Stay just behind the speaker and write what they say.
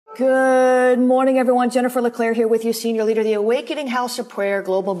Good morning, everyone. Jennifer LeClaire here with you, Senior Leader of the Awakening House of Prayer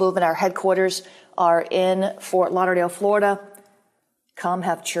Global Movement. Our headquarters are in Fort Lauderdale, Florida. Come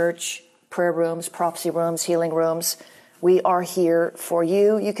have church, prayer rooms, prophecy rooms, healing rooms. We are here for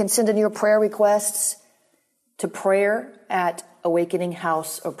you. You can send in your prayer requests to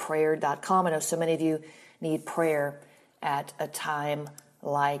prayer@awakeninghouseofprayer.com. I know so many of you need prayer at a time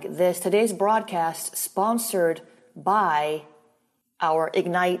like this. Today's broadcast sponsored by our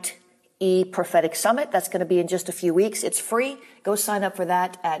Ignite Prophetic Summit. That's going to be in just a few weeks. It's free. Go sign up for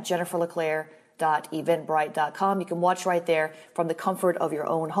that at jenniferleclaire.eventbrite.com. You can watch right there from the comfort of your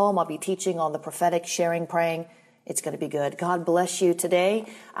own home. I'll be teaching on the prophetic, sharing, praying. It's going to be good. God bless you. Today,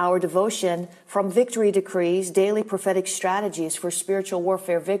 our devotion from Victory Decrees, Daily Prophetic Strategies for Spiritual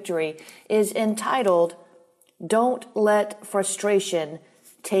Warfare Victory, is entitled, Don't Let Frustration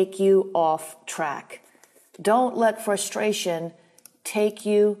Take You Off Track. Don't let frustration take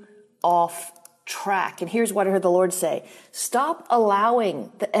you off track. And here's what I heard the Lord say. Stop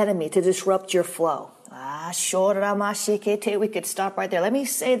allowing the enemy to disrupt your flow. We could stop right there. Let me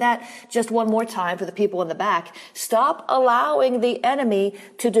say that just one more time for the people in the back. Stop allowing the enemy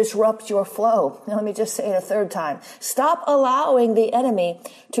to disrupt your flow. Now, let me just say it a third time. Stop allowing the enemy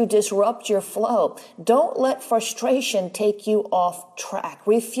to disrupt your flow. Don't let frustration take you off track.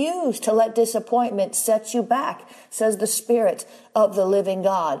 Refuse to let disappointment set you back, says the Spirit of the living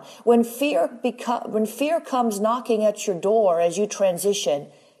God. When fear comes knocking at your door as you transition,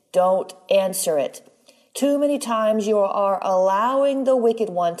 don't answer it. Too many times you are allowing the wicked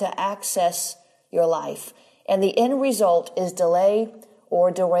one to access your life, and the end result is delay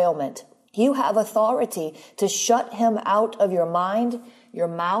or derailment. You have authority to shut him out of your mind, your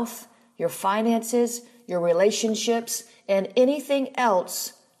mouth, your finances, your relationships, and anything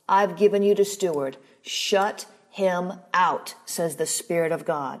else I've given you to steward. Shut him out, says the Spirit of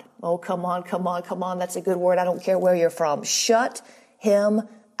God. Oh, come on. That's a good word. I don't care where you're from. Shut him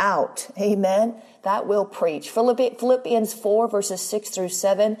out. Amen. That will preach. Philippians 4 verses 6 through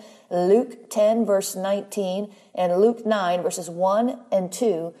 7, Luke 10 verse 19, and Luke 9 verses 1 and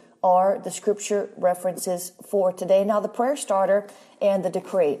 2 are the scripture references for today. Now the prayer starter and the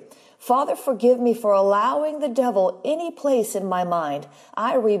decree. Father, forgive me for allowing the devil any place in my mind.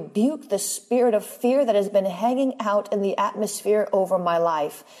 I rebuke the spirit of fear that has been hanging out in the atmosphere over my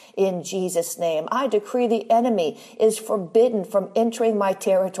life. In Jesus' name, I decree the enemy is forbidden from entering my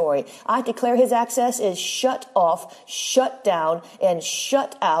territory. I declare his access is shut off, shut down, and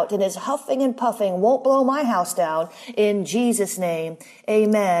shut out, and his huffing and puffing won't blow my house down. In Jesus' name,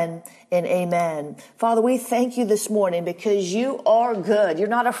 amen and amen. Father, we thank you this morning because you are good. You're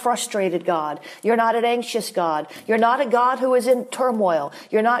not a frustrated God. You're not an anxious God. You're not a God who is in turmoil.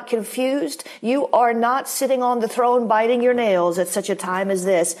 You're not confused. You are not sitting on the throne biting your nails at such a time as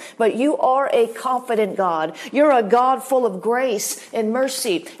this, but you are a confident God. You're a God full of grace and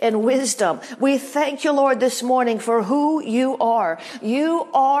mercy and wisdom. We thank you, Lord, this morning for who you are. You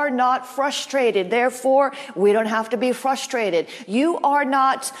are not frustrated. Therefore, we don't have to be frustrated. You are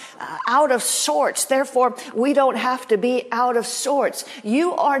not out of sorts. Therefore, we don't have to be out of sorts.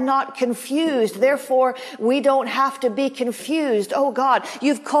 You are not confused. Therefore, we don't have to be confused. Oh God,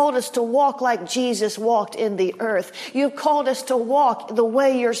 you've called us to walk like Jesus walked in the earth. You've called us to walk the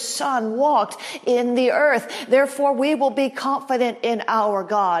way your Son walked in the earth. Therefore, we will be confident in our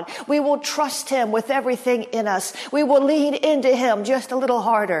God. We will trust him with everything in us. We will lean into him just a little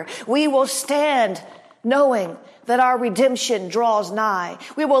harder. We will stand knowing that our redemption draws nigh.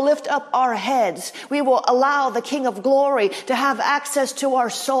 We will lift up our heads. We will allow the King of Glory to have access to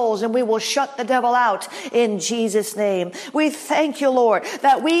our souls, and we will shut the devil out in Jesus' name. We thank you, Lord,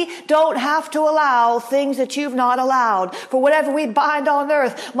 that we don't have to allow things that you've not allowed. For whatever we bind on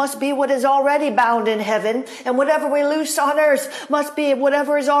earth must be what is already bound in heaven, and whatever we loose on earth must be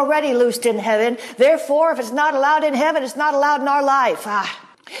whatever is already loosed in heaven. Therefore, if it's not allowed in heaven, it's not allowed in our life.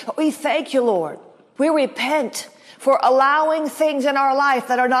 We thank you, Lord. We repent for allowing things in our life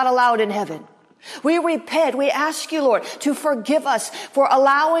that are not allowed in heaven. We repent. We ask you, Lord, to forgive us for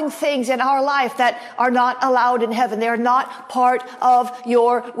allowing things in our life that are not allowed in heaven. They are not part of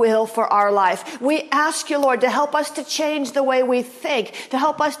your will for our life. We ask you, Lord, to help us to change the way we think, to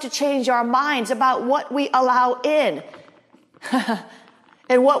help us to change our minds about what we allow in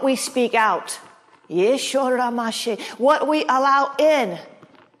and what we speak out. What we allow in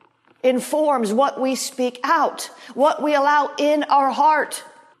informs what we speak out, what we allow in our heart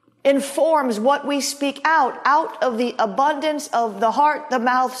informs what we speak out. Out of the abundance of the heart, the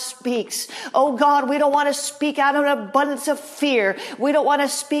mouth speaks. Oh God, we don't want to speak out of an abundance of fear. We don't want to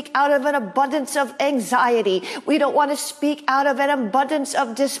speak out of an abundance of anxiety. We don't want to speak out of an abundance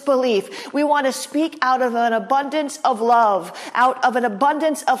of disbelief. We want to speak out of an abundance of love, out of an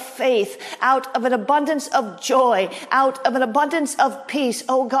abundance of faith, out of an abundance of joy, out of an abundance of peace.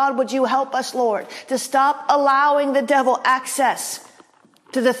 Oh God, would you help us, Lord, to stop allowing the devil access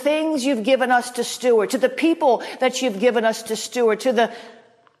to the things you've given us to steward, to the people that you've given us to steward, to the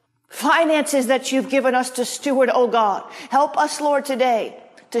finances that you've given us to steward, oh God. Help us, Lord, today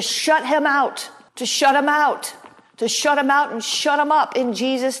to shut him out, to shut him out, to shut him out and shut him up in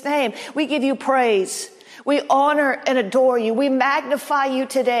Jesus' name. We give you praise. We honor and adore you. We magnify you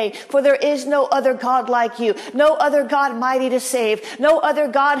today, for there is no other God like you, no other God mighty to save, no other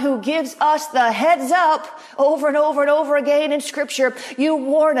God who gives us the heads up over and over and over again in Scripture. You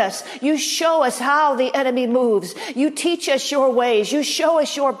warn us. You show us how the enemy moves. You teach us your ways. You show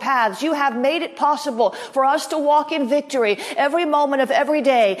us your paths. You have made it possible for us to walk in victory every moment of every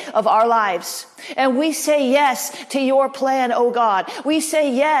day of our lives. And we say yes to your plan, oh God. We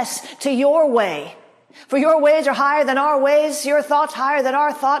say yes to your way. For your ways are higher than our ways, your thoughts higher than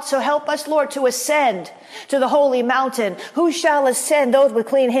our thoughts. So help us, Lord, to ascend to the holy mountain. Who shall ascend? Those with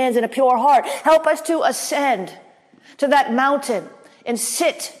clean hands and a pure heart. Help us to ascend to that mountain and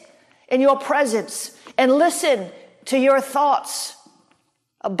sit in your presence and listen to your thoughts.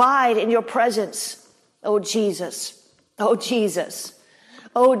 Abide in your presence. Oh, Jesus. Oh, Jesus.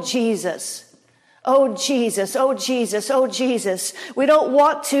 Oh, Jesus. Oh, Jesus, oh, Jesus, oh, Jesus. We don't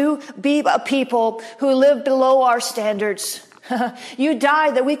want to be a people who live below our standards. You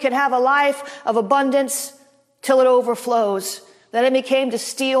died that we could have a life of abundance till it overflows. The enemy came to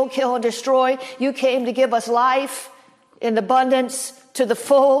steal, kill, and destroy. You came to give us life in abundance to the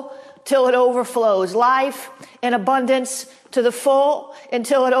full till it overflows. Life in abundance to the full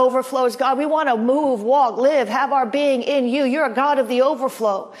until it overflows. God, we want to move, walk, live, have our being in you. You're a God of the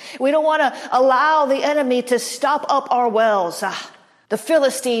overflow. We don't want to allow the enemy to stop up our wells. The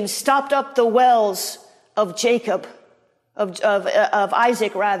Philistines stopped up the wells of Jacob, of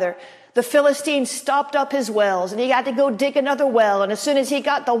Isaac rather. The Philistines stopped up his wells and he had to go dig another well. And as soon as he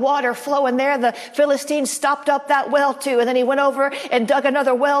got the water flowing there, the Philistines stopped up that well too. And then he went over and dug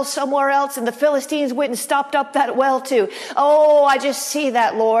another well somewhere else and the Philistines went and stopped up that well too. Oh, I just see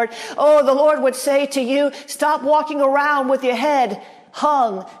that, Lord. Oh, the Lord would say to you, stop walking around with your head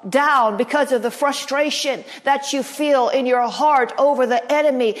hung down because of the frustration that you feel in your heart over the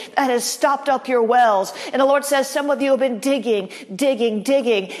enemy that has stopped up your wells. And the Lord says some of you have been digging,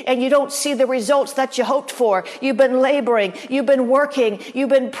 and you don't see the results that you hoped for. You've been laboring, you've been working, you've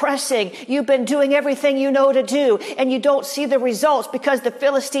been pressing, you've been doing everything you know to do, and you don't see the results because the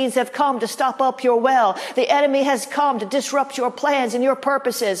Philistines have come to stop up your well. The enemy has come to disrupt your plans and your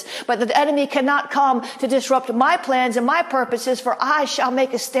purposes, but the enemy cannot come to disrupt my plans and my purposes, for I shall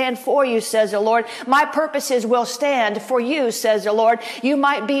make a stand for you, says the Lord. My purposes will stand for you, says the Lord. You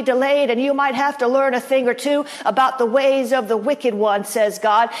might be delayed and you might have to learn a thing or two about the ways of the wicked one, says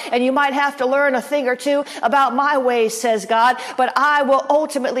God. And you might have to learn a thing or two about my ways, says God. But I will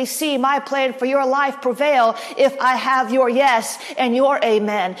ultimately see my plan for your life prevail if I have your yes and your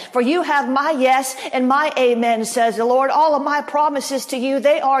amen. For you have my yes and my amen, says the Lord. All of my promises to you,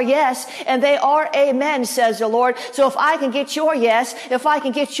 they are yes and they are amen, says the Lord. So if I can get your yes, if I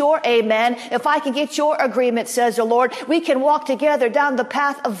can get your amen, if I can get your agreement, says the Lord, we can walk together down the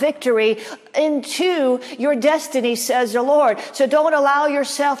path of victory into your destiny, says the Lord. So don't allow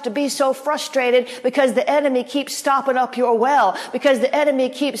yourself to be so frustrated because the enemy keeps stopping up your well, because the enemy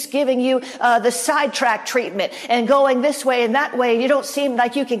keeps giving you the sidetrack treatment and going this way and that way. You don't seem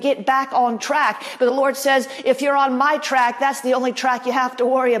like you can get back on track. But the Lord says, if you're on my track, that's the only track you have to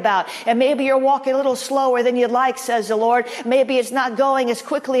worry about. And maybe you're walking a little slower than you'd like, says the Lord. Maybe it's not going as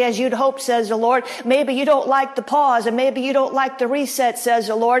quickly as you'd hope, says the Lord. Maybe you don't like the pause and maybe you don't like the reset, says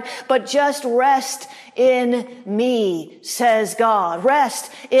the Lord, but just rest in me, says God.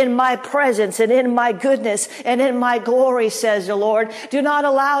 Rest in my presence and in my goodness and in my glory, says the Lord. Do not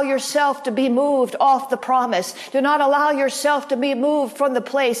allow yourself to be moved off the promise. Do not allow yourself to be moved from the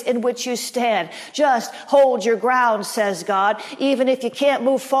place in which you stand. Just hold your ground, says God. Even if you can't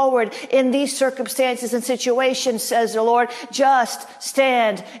move forward in these circumstances and situations, says the Lord, just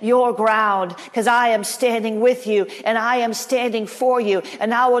stand your ground, because I am standing with you and I am standing for you,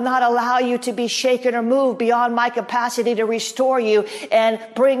 and I will not allow you to be shaken or or move beyond my capacity to restore you and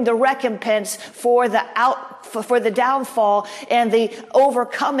bring the recompense for the downfall and the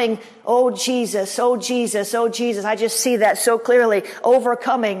overcoming. Oh Jesus, oh Jesus, oh Jesus. I just see that so clearly.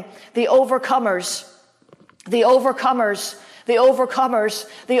 Overcoming, the overcomers, the overcomers, the overcomers,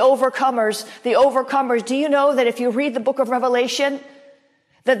 the overcomers, the overcomers. Do you know that if you read the book of Revelation,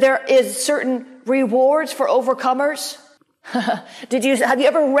 that there is certain rewards for overcomers? Have you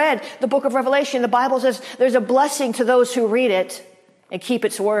ever read the book of Revelation? The Bible says there's a blessing to those who read it and keep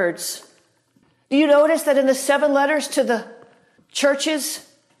its words. Do you notice that in the 7 letters to the churches,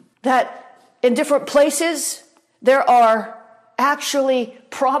 that in different places, there are actually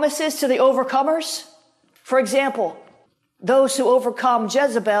promises to the overcomers? For example, those who overcome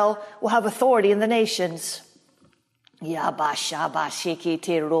Jezebel will have authority in the nations. So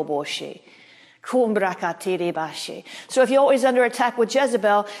if you're always under attack with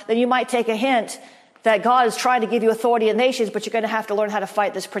Jezebel, then you might take a hint that God is trying to give you authority in nations, but you're going to have to learn how to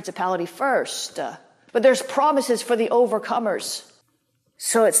fight this principality first. But there's promises for the overcomers.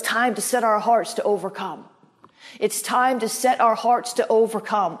 So it's time to set our hearts to overcome. It's time to set our hearts to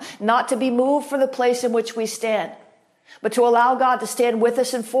overcome, not to be moved from the place in which we stand, but to allow God to stand with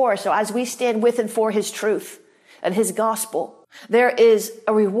us and for us. So as we stand with and for his truth and his gospel, there is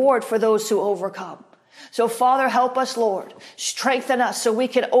a reward for those who overcome. So Father, help us, Lord. Strengthen us so we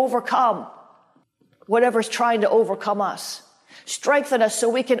can overcome whatever's trying to overcome us. Strengthen us so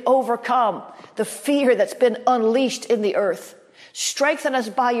we can overcome the fear that's been unleashed in the earth. Strengthen us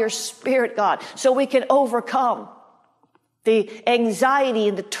by your Spirit, God, so we can overcome the anxiety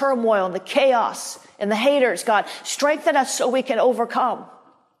and the turmoil and the chaos and the haters, God. Strengthen us so we can overcome.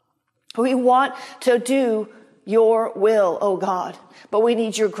 We want to do your will, oh God, but we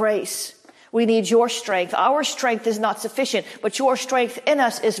need your grace. We need your strength. Our strength is not sufficient, but your strength in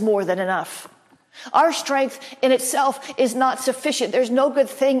us is more than enough. Our strength in itself is not sufficient. There's no good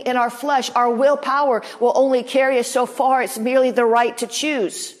thing in our flesh. Our willpower will only carry us so far. It's merely the right to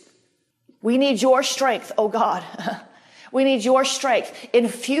choose. We need your strength, oh God. We need your strength.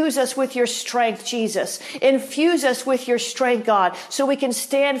 Infuse us with your strength, Jesus. Infuse us with your strength, God, so we can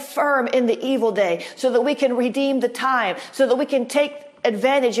stand firm in the evil day, so that we can redeem the time, so that we can take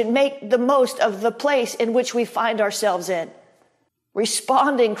advantage and make the most of the place in which we find ourselves in.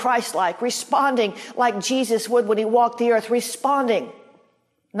 Responding Christ-like, responding like Jesus would when he walked the earth, responding,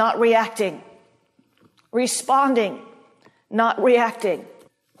 not reacting. Responding, not reacting.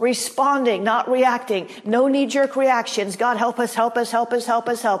 Responding, not reacting. No knee-jerk reactions. God, help us, help us, help us, help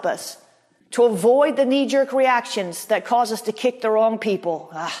us, help us. To avoid the knee-jerk reactions that cause us to kick the wrong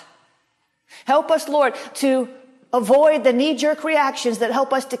people. Help us, Lord, to avoid the knee-jerk reactions that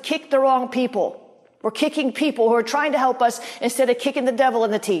help us to kick the wrong people. We're kicking people who are trying to help us instead of kicking the devil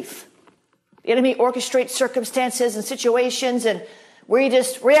in the teeth. The enemy orchestrates circumstances and situations, and we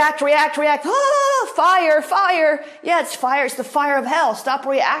just react. Ah, fire, fire. Yeah, it's fire. It's the fire of hell. Stop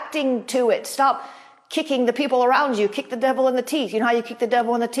reacting to it. Stop kicking the people around you. Kick the devil in the teeth. You know how you kick the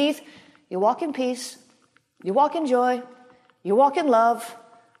devil in the teeth? You walk in peace. You walk in joy. You walk in love.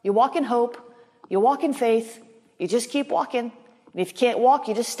 You walk in hope. You walk in faith. You just keep walking. And if you can't walk,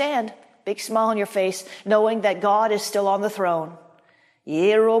 you just stand. Big smile on your face, knowing that God is still on the throne.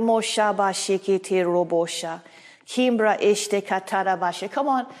 Come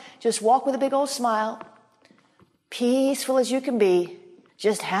on, just walk with a big old smile. Peaceful as you can be.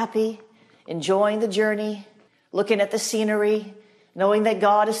 Just happy, enjoying the journey, looking at the scenery, knowing that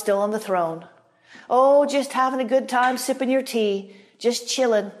God is still on the throne. Oh, just having a good time, sipping your tea, just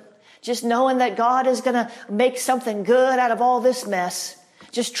chilling, just knowing that God is going to make something good out of all this mess.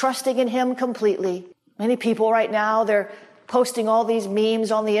 Just trusting in him completely. Many people right now, they're posting all these memes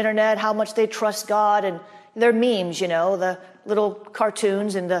on the internet, how much they trust God, and they're memes, you know, the little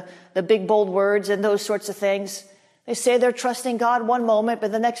cartoons and the big bold words and those sorts of things. They say they're trusting God one moment,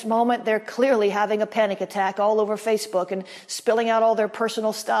 but the next moment they're clearly having a panic attack all over Facebook and spilling out all their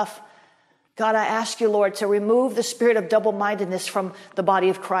personal stuff. God, I ask you, Lord, to remove the spirit of double-mindedness from the body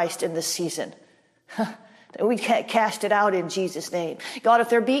of Christ in this season. We can't cast it out in Jesus' name. God, if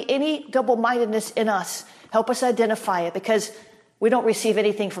there be any double-mindedness in us, help us identify it, because we don't receive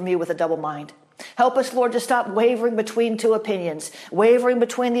anything from you with a double mind. Help us, Lord, to stop wavering between two opinions, wavering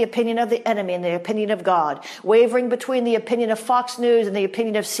between the opinion of the enemy and the opinion of God, wavering between the opinion of Fox News and the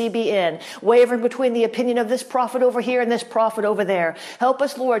opinion of CBN, wavering between the opinion of this prophet over here and this prophet over there. Help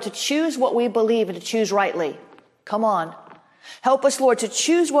us, Lord, to choose what we believe and to choose rightly. Come on. Help us, Lord, to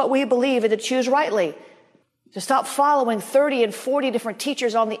choose what we believe and to choose rightly. To stop following 30 and 40 different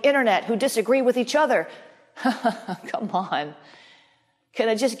teachers on the internet who disagree with each other. Come on. Can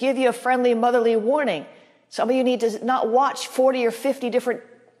I just give you a friendly motherly warning? Some of you need to not watch 40 or 50 different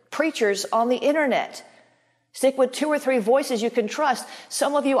preachers on the internet. Stick with 2 or 3 voices you can trust.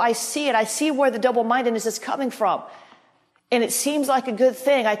 Some of you, I see it. I see where the double-mindedness is coming from. And it seems like a good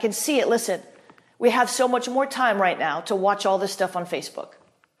thing. I can see it. Listen, we have so much more time right now to watch all this stuff on Facebook.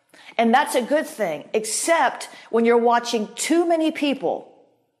 And that's a good thing, except when you're watching too many people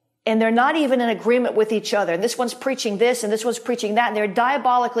and they're not even in agreement with each other. And this one's preaching this and this one's preaching that. And they're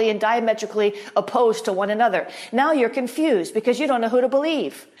diabolically and diametrically opposed to one another. Now you're confused because you don't know who to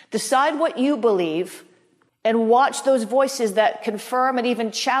believe. Decide what you believe and watch those voices that confirm and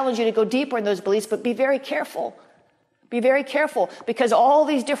even challenge you to go deeper in those beliefs. But be very careful. Be very careful because all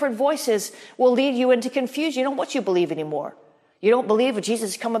these different voices will lead you into confusion. You don't know what you believe anymore. You don't believe if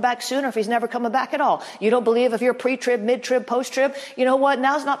Jesus is coming back soon or if he's never coming back at all. You don't believe if you're pre-trib, mid-trib, post-trib. You know what?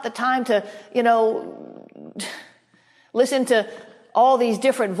 Now's not the time to, listen to all these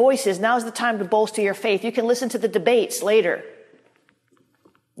different voices. Now's the time to bolster your faith. You can listen to the debates later.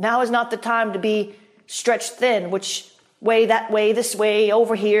 Now is not the time to be stretched thin, which way, that way, this way,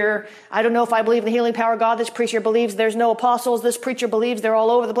 over here. I don't know if I believe in the healing power of God. This preacher believes there's no apostles. This preacher believes they're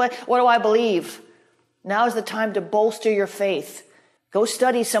all over the place. What do I believe? Now is the time to bolster your faith. Go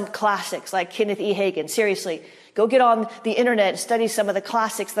study some classics like Kenneth E. Hagin. Seriously, go get on the internet and study some of the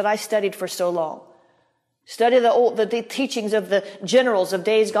classics that I studied for so long. Study the teachings of the generals of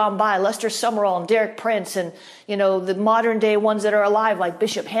days gone by, Lester Sumrall and Derek Prince, and, the modern day ones that are alive like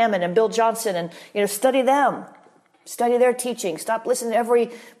Bishop Hammond and Bill Johnson, and, study them. Study their teaching. Stop listening to every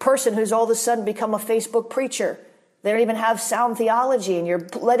person who's all of a sudden become a Facebook preacher. They don't even have sound theology, and you're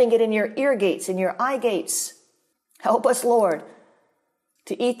letting it in your ear gates and your eye gates. Help us, Lord,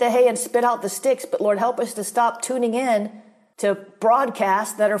 to eat the hay and spit out the sticks. But Lord, help us to stop tuning in to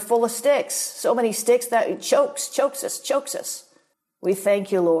broadcasts that are full of sticks. So many sticks that it chokes us. We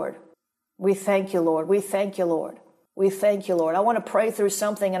thank you, Lord. We thank you, Lord. We thank you, Lord. We thank you, Lord. I want to pray through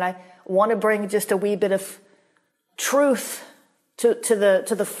something, and I want to bring just a wee bit of truth to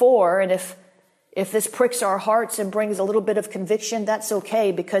the fore. And if this pricks our hearts and brings a little bit of conviction, that's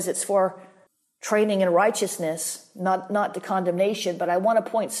okay, because it's for training in righteousness, not to condemnation. But I want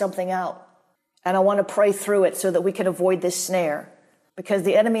to point something out, and I want to pray through it so that we can avoid this snare, because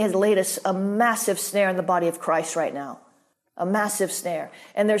the enemy has laid us a massive snare in the body of Christ right now, a massive snare.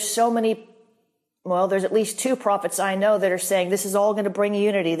 And there's so many, there's at least 2 prophets I know that are saying this is all going to bring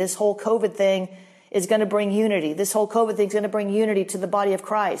unity. This whole COVID thing is going to bring unity. This whole COVID thing is going to bring unity to the body of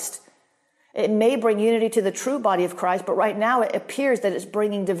Christ. It may bring unity to the true body of Christ, but right now it appears that it's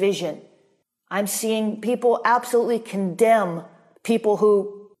bringing division. I'm seeing people absolutely condemn people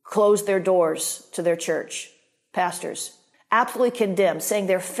who close their doors to their church, pastors. Absolutely condemn, saying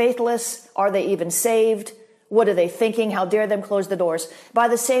they're faithless. Are they even saved? What are they thinking? How dare them close the doors? By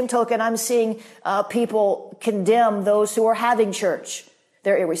the same token, I'm seeing people condemn those who are having church.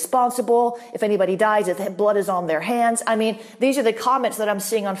 They're irresponsible. If anybody dies, if blood is on their hands. I mean, these are the comments that I'm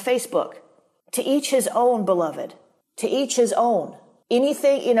seeing on Facebook. To each his own, beloved. To each his own.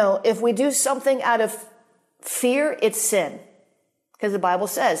 Anything, if we do something out of fear, it's sin. Because the Bible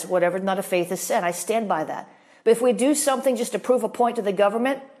says, whatever's not of faith is sin. I stand by that. But if we do something just to prove a point to the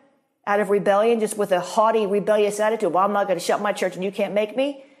government, out of rebellion, just with a haughty, rebellious attitude, I'm not going to shut my church and you can't make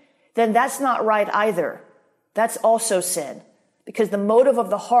me, then that's not right either. That's also sin. Because the motive of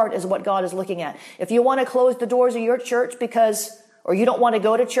the heart is what God is looking at. If you want to close the doors of your church or you don't want to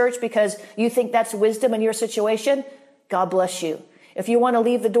go to church because you think that's wisdom in your situation, God bless you. If you want to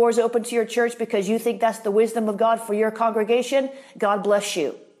leave the doors open to your church because you think that's the wisdom of God for your congregation, God bless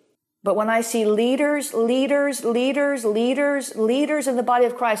you. But when I see leaders in the body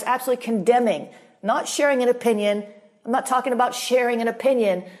of Christ absolutely condemning, not sharing an opinion, I'm not talking about sharing an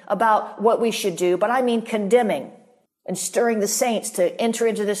opinion about what we should do, but I mean condemning and stirring the saints to enter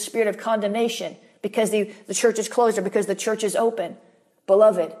into this spirit of condemnation because the church is closed or because the church is open.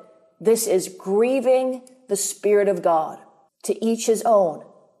 Beloved, this is grieving the Spirit of God. To each his own.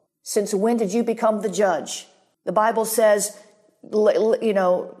 Since when did you become the judge? The Bible says,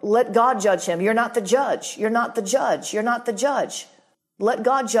 let God judge him. You're not the judge. You're not the judge. You're not the judge. Let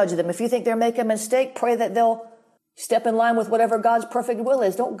God judge them. If you think they're making a mistake, pray that they'll step in line with whatever God's perfect will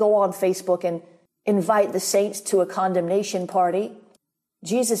is. Don't go on Facebook and invite the saints to a condemnation party.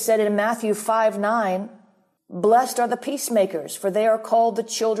 Jesus said in Matthew 5:9, blessed are the peacemakers, for they are called the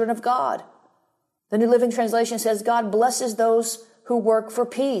children of God. The New Living Translation says, God blesses those who work for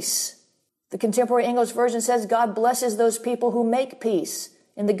peace. The Contemporary English Version says, God blesses those people who make peace.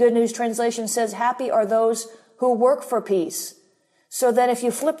 And the Good News Translation says, happy are those who work for peace. So that if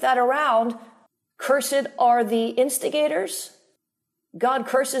you flip that around, cursed are the instigators, God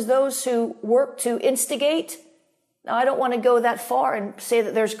curses those who work to instigate. Now, I don't want to go that far and say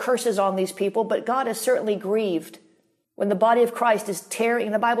that there's curses on these people, but God is certainly grieved when the body of Christ is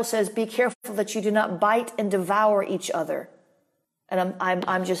tearing. The Bible says, be careful that you do not bite and devour each other. And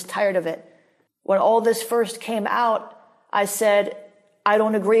I'm just tired of it. When all this first came out, I said, I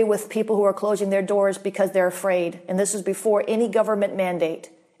don't agree with people who are closing their doors because they're afraid. And this was before any government mandate.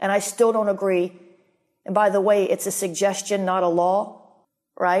 And I still don't agree. And by the way, it's a suggestion, not a law,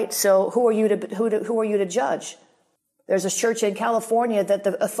 right? So who are you to judge? There's a church in California that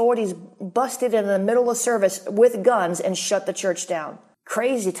the authorities busted in the middle of service with guns and shut the church down.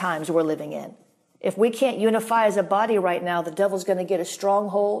 Crazy times we're living in. If we can't unify as a body right now, the devil's going to get a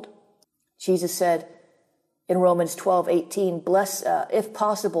stronghold. Jesus said in Romans 12:18, bless, if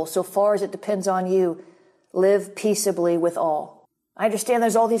possible, so far as it depends on you, live peaceably with all. I understand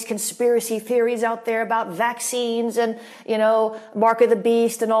there's all these conspiracy theories out there about vaccines and, mark of the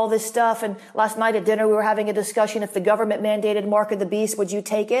beast and all this stuff. And last night at dinner, we were having a discussion. If the government mandated mark of the beast, would you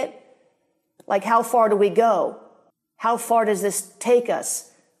take it? Like, how far do we go? How far does this take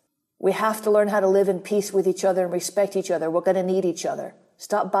us? We have to learn how to live in peace with each other and respect each other. We're going to need each other.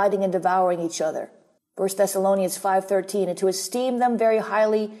 Stop biting and devouring each other. 1 Thessalonians 5:13, and to esteem them very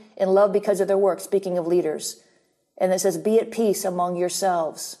highly in love because of their work, speaking of leaders. And it says, be at peace among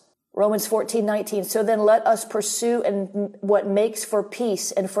yourselves. Romans 14:19, so then let us pursue and what makes for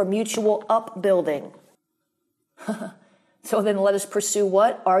peace and for mutual upbuilding. So then let us pursue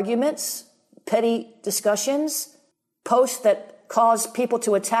what? Arguments? Petty discussions? Posts that cause people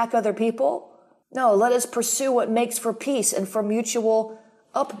to attack other people? No, let us pursue what makes for peace and for mutual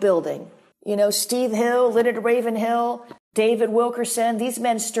upbuilding. Steve Hill, Leonard Ravenhill, David Wilkerson, these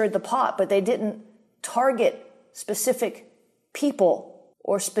men stirred the pot, but they didn't target specific people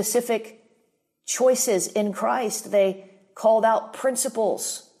or specific choices in Christ. They called out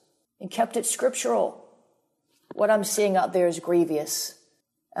principles and kept it scriptural. What I'm seeing out there is grievous.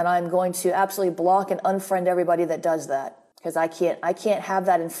 And I'm going to absolutely block and unfriend everybody that does that. Because I can't have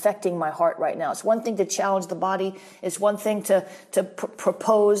that infecting my heart right now. It's one thing to challenge the body. It's one thing to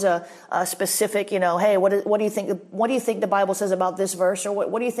propose a specific, hey, what do you think? What do you think the Bible says about this verse? Or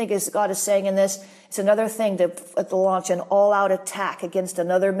what do you think God is saying in this? It's another thing to launch an all-out attack against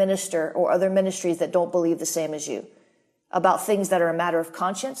another minister or other ministries that don't believe the same as you about things that are a matter of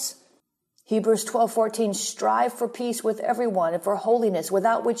conscience. Hebrews 12:14, strive for peace with everyone and for holiness,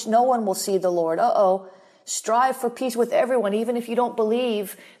 without which no one will see the Lord. Strive for peace with everyone, even if you don't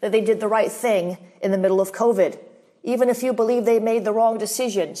believe that they did the right thing in the middle of COVID. Even if you believe they made the wrong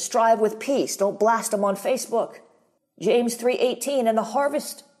decision, strive with peace. Don't blast them on Facebook. James 3:18, and the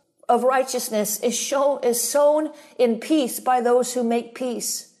harvest of righteousness is sown in peace by those who make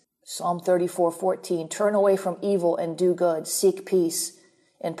peace. Psalm 34:14, turn away from evil and do good. Seek peace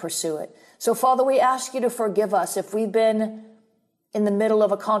and pursue it. So, Father, we ask you to forgive us if we've been in the middle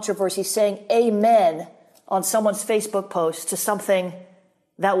of a controversy saying amen on someone's Facebook post to something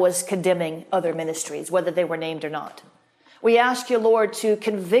that was condemning other ministries, whether they were named or not. We ask you, Lord, to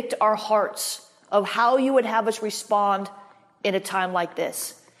convict our hearts of how you would have us respond in a time like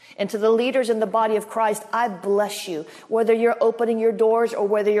this. And to the leaders in the body of Christ, I bless you, whether you're opening your doors or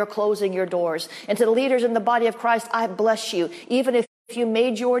whether you're closing your doors. And to the leaders in the body of Christ, I bless you. Even if you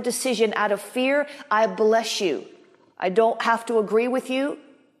made your decision out of fear, I bless you. I don't have to agree with you,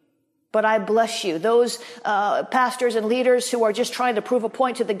 but I bless you. Those pastors and leaders who are just trying to prove a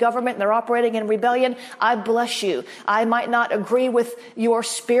point to the government and they're operating in rebellion, I bless you. I might not agree with your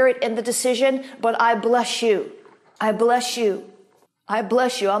spirit in the decision, but I bless you. I bless you. I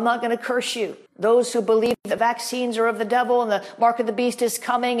bless you. I'm not going to curse you. Those who believe the vaccines are of the devil and the mark of the beast is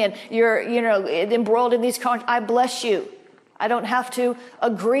coming and you're, embroiled in these I bless you. I don't have to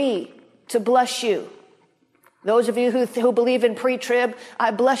agree to bless you. Those of you who believe in pre-trib,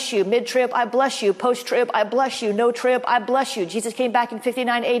 I bless you. Mid-trib, I bless you. Post-trib, I bless you. No-trib, I bless you. Jesus came back in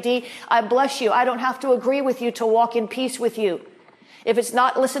 59 AD, I bless you. I don't have to agree with you to walk in peace with you. If it's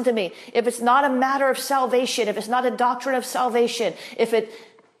not, listen to me, if it's not a matter of salvation, if it's not a doctrine of salvation, if it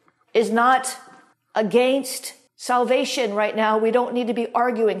is not against salvation right now, we don't need to be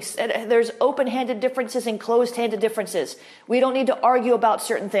arguing. There's open-handed differences and closed-handed differences. We don't need to argue about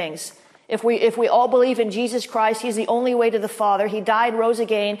certain things. If we all believe in Jesus Christ, he's the only way to the Father. He died, rose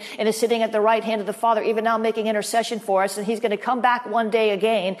again, and is sitting at the right hand of the Father, even now making intercession for us. And he's going to come back one day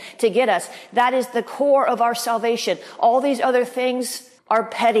again to get us. That is the core of our salvation. All these other things are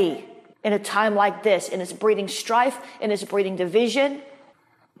petty in a time like this. And it's breeding strife and it's breeding division.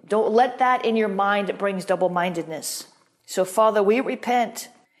 Don't let that in your mind. It brings double-mindedness. So, Father, we repent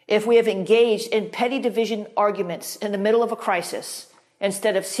if we have engaged in petty division arguments in the middle of a crisis.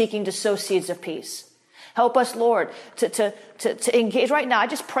 instead of seeking to sow seeds of peace. Help us, Lord, to engage right now. I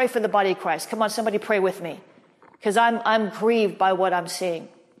just pray for the body of Christ. Come on, somebody pray with me, because I'm grieved by what I'm seeing.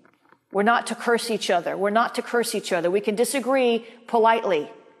 We're not to curse each other. We're not to curse each other. We can disagree politely.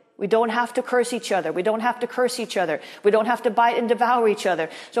 We don't have to curse each other. We don't have to curse each other. We don't have to bite and devour each other.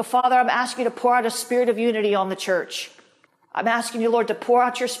 So, Father, I'm asking you to pour out a spirit of unity on the church. I'm asking you, Lord, to pour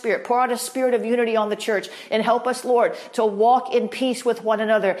out your spirit. Pour out a spirit of unity on the church. And help us, Lord, to walk in peace with one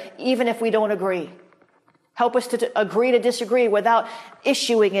another, even if we don't agree. Help us to agree to disagree without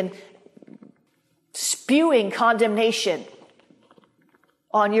issuing and spewing condemnation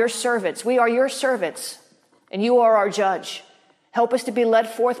on your servants. We are your servants, and you are our judge. Help us to be led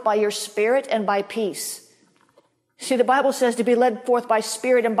forth by your spirit and by peace. See, the Bible says to be led forth by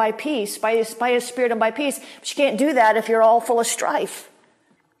spirit and by peace, by his spirit and by peace. But you can't do that if you're all full of strife,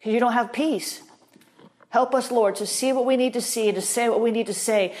 because you don't have peace. Help us, Lord, to see what we need to see and to say what we need to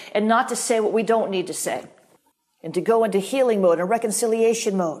say and not to say what we don't need to say, and to go into healing mode and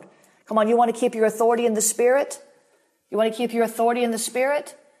reconciliation mode. Come on, you want to keep your authority in the spirit? You want to keep your authority in the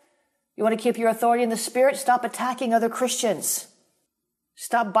spirit? You want to keep your authority in the spirit? Stop attacking other Christians.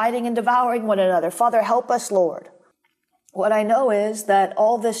 Stop biting and devouring one another. Father, help us, Lord. What I know is that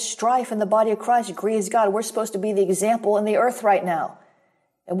all this strife in the body of Christ grieves God. We're supposed to be the example in the earth right now.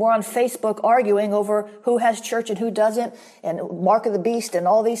 And we're on Facebook arguing over who has church and who doesn't, and mark of the beast and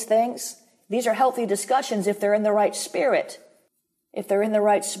all these things. These are healthy discussions if they're in the right spirit. If they're in the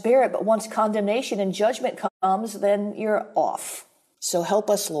right spirit, but once condemnation and judgment comes, then you're off. So help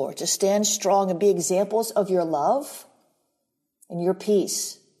us, Lord, to stand strong and be examples of your love and your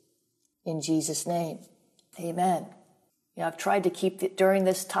peace. In Jesus' name, amen. I've tried to keep, during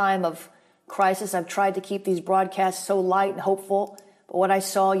this time of crisis, I've tried to keep these broadcasts so light and hopeful. But what I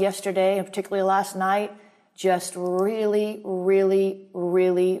saw yesterday, and particularly last night, just really, really,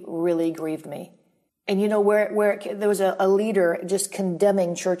 really, really grieved me. And you know, where there was a leader just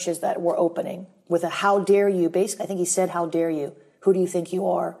condemning churches that were opening with a "how dare you." Basically, I think he said, "How dare you? Who do you think you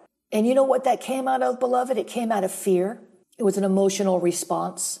are?" And you know what that came out of, beloved? It came out of fear. It was an emotional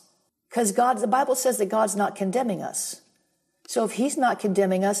response. Because the Bible says that God's not condemning us. So if he's not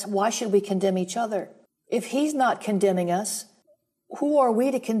condemning us, why should we condemn each other? If he's not condemning us, who are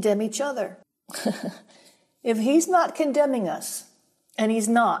we to condemn each other? If he's not condemning us, and he's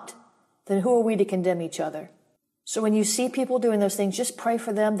not, then who are we to condemn each other? So when you see people doing those things, just pray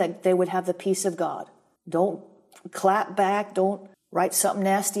for them that they would have the peace of God. Don't clap back. Don't write something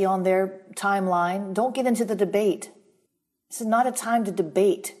nasty on their timeline. Don't get into the debate. This is not a time to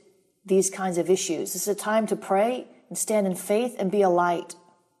debate these kinds of issues. This is a time to pray and stand in faith and be a light.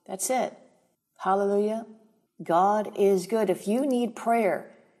 That's it. Hallelujah. God is good. If you need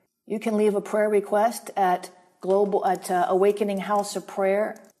prayer, you can leave a prayer request at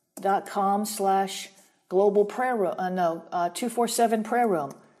awakeninghouseofprayer.com/global prayer room. 247 prayer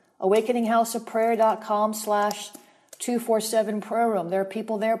room. awakeninghouseofprayer.com/247 prayer room. There are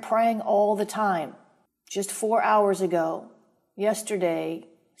people there praying all the time. Just 4 hours ago, yesterday,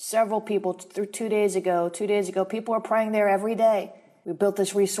 several people 2 days ago, people are praying there every day. We built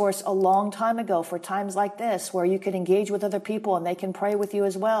this resource a long time ago for times like this, where you can engage with other people and they can pray with you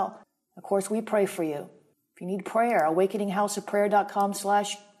as well. Of course, we pray for you. If you need prayer,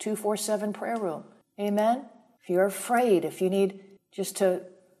 awakeninghouseofprayer.com/247 prayer room. Amen. If you're afraid, if you need just to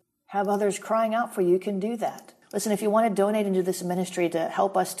have others crying out for you, you can do that. Listen, if you want to donate into this ministry to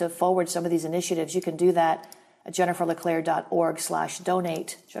help us to forward some of these initiatives, you can do that at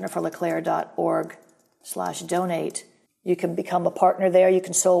jenniferleclaire.org/donate, jenniferleclaire.org/donate. You can become a partner there. You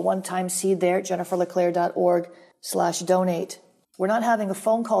can sow a one-time seed there at jenniferleclaire.org/donate. We're not having a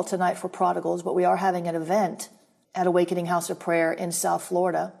phone call tonight for prodigals, but we are having an event at Awakening House of Prayer in South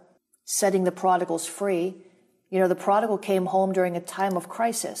Florida, setting the prodigals free. You know, the prodigal came home during a time of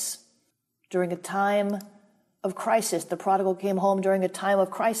crisis. During a time of crisis. The prodigal came home during a time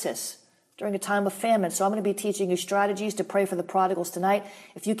of crisis, during a time of famine. So I'm going to be teaching you strategies to pray for the prodigals tonight.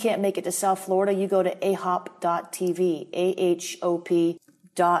 If you can't make it to South Florida, you go to ahop.tv, ahop.tv,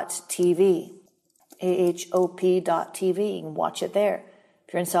 ahop.tv. You can watch it there.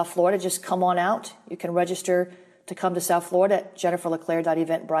 If you're in South Florida, just come on out. You can register to come to South Florida at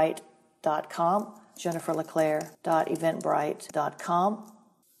jenniferleclaire.eventbrite.com, jenniferleclaire.eventbrite.com.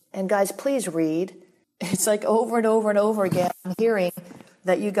 And guys, please read. It's like over and over and over again, I'm hearing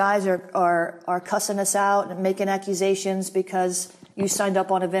that you guys are cussing us out and making accusations because you signed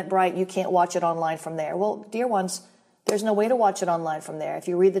up on Eventbrite. You can't watch it online from there. Well, dear ones, there's no way to watch it online from there. If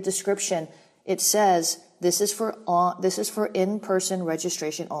you read the description, it says this is for in-person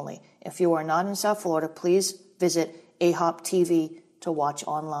registration only. If you are not in South Florida, please visit ahop.tv to watch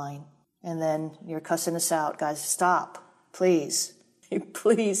online. And then you're cussing us out. Guys, stop. Please.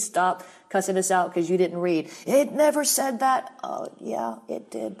 Please stop cussing us out because you didn't read. It never said that. Oh, yeah,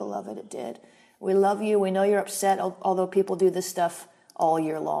 it did, beloved. It did. We love you. We know you're upset, although people do this stuff all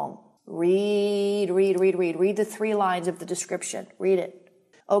year long. Read the 3 lines of the description. Read it.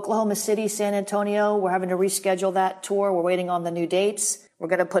 Oklahoma City, San Antonio, we're having to reschedule that tour. We're waiting on the new dates. We're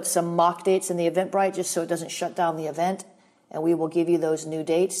going to put some mock dates in the Eventbrite just so it doesn't shut down the event. And we will give you those new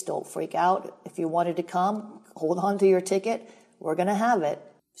dates. Don't freak out. If you wanted to come, hold on to your ticket. We're going to have it.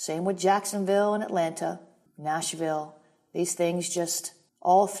 Same with Jacksonville and Atlanta, Nashville. These things just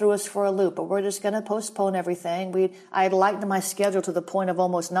all threw us for a loop, but we're just going to postpone everything. I had lightened my schedule to the point of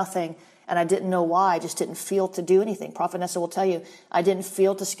almost nothing, and I didn't know why. I just didn't feel to do anything. Prophetessa will tell you, I didn't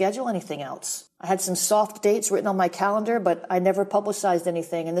feel to schedule anything else. I had some soft dates written on my calendar, but I never publicized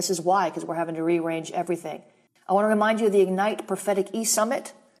anything, and this is why, because we're having to rearrange everything. I want to remind you of the Ignite Prophetic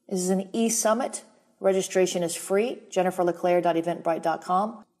E-Summit. This is an E-Summit. Registration is free,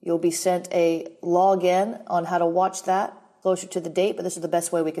 jenniferleclaire.eventbrite.com. You'll be sent a login on how to watch that closer to the date, but this is the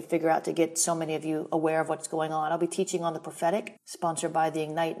best way we could figure out to get so many of you aware of what's going on. I'll be teaching on the prophetic, sponsored by the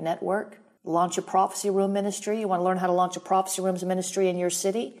Ignite Network. Launch a prophecy room ministry. You want to learn how to launch a prophecy rooms ministry in your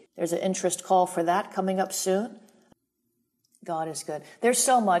city? There's an interest call for that coming up soon. God is good. There's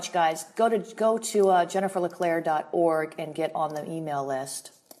so much, guys. Go to jenniferleclaire.org and get on the email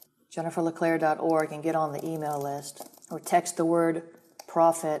list. jenniferleclaire.org and get on the email list. Or text the word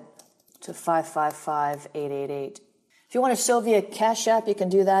prophet to 555-888. If you want to sow via Cash App, you can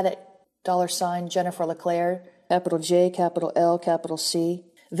do that at $ Jennifer LeClaire, capital J, capital L, capital C.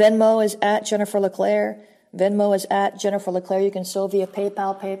 Venmo is at Jennifer LeClaire. Venmo is at Jennifer LeClaire. You can sow via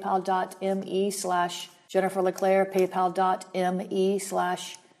PayPal, paypal.me/Jennifer LeClaire,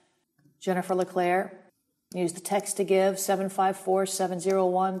 paypal.me/Jennifer LeClaire. Use the text to give,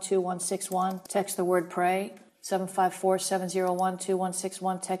 754-701-2161. Text the word pray,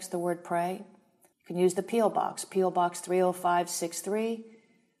 754-701-2161. Text the word pray. You can use the P.O. Box, P.O. Box 30563,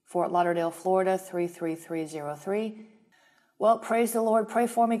 Fort Lauderdale, Florida, 33303. Well, praise the Lord. Pray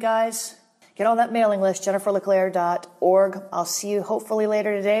for me, guys. Get on that mailing list, jenniferleclaire.org. I'll see you hopefully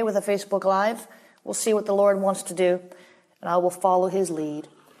later today with a Facebook Live. We'll see what the Lord wants to do, and I will follow his lead.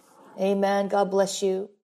 Amen. God bless you.